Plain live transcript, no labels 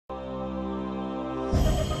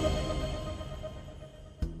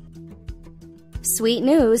Sweet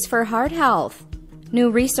news for heart health. New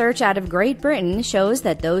research out of Great Britain shows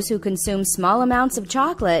that those who consume small amounts of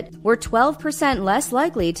chocolate were 12% less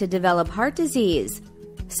likely to develop heart disease.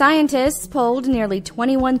 Scientists polled nearly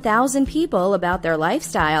 21,000 people about their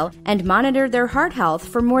lifestyle and monitored their heart health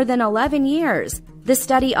for more than 11 years. The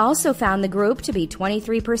study also found the group to be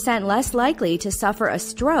 23% less likely to suffer a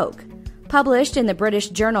stroke. Published in the British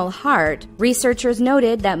journal Heart, researchers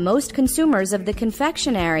noted that most consumers of the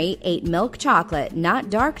confectionery ate milk chocolate, not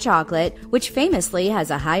dark chocolate, which famously has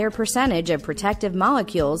a higher percentage of protective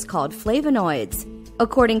molecules called flavonoids.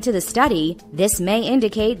 According to the study, this may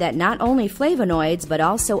indicate that not only flavonoids but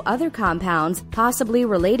also other compounds possibly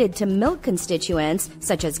related to milk constituents,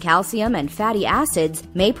 such as calcium and fatty acids,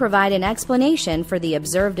 may provide an explanation for the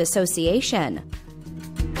observed association.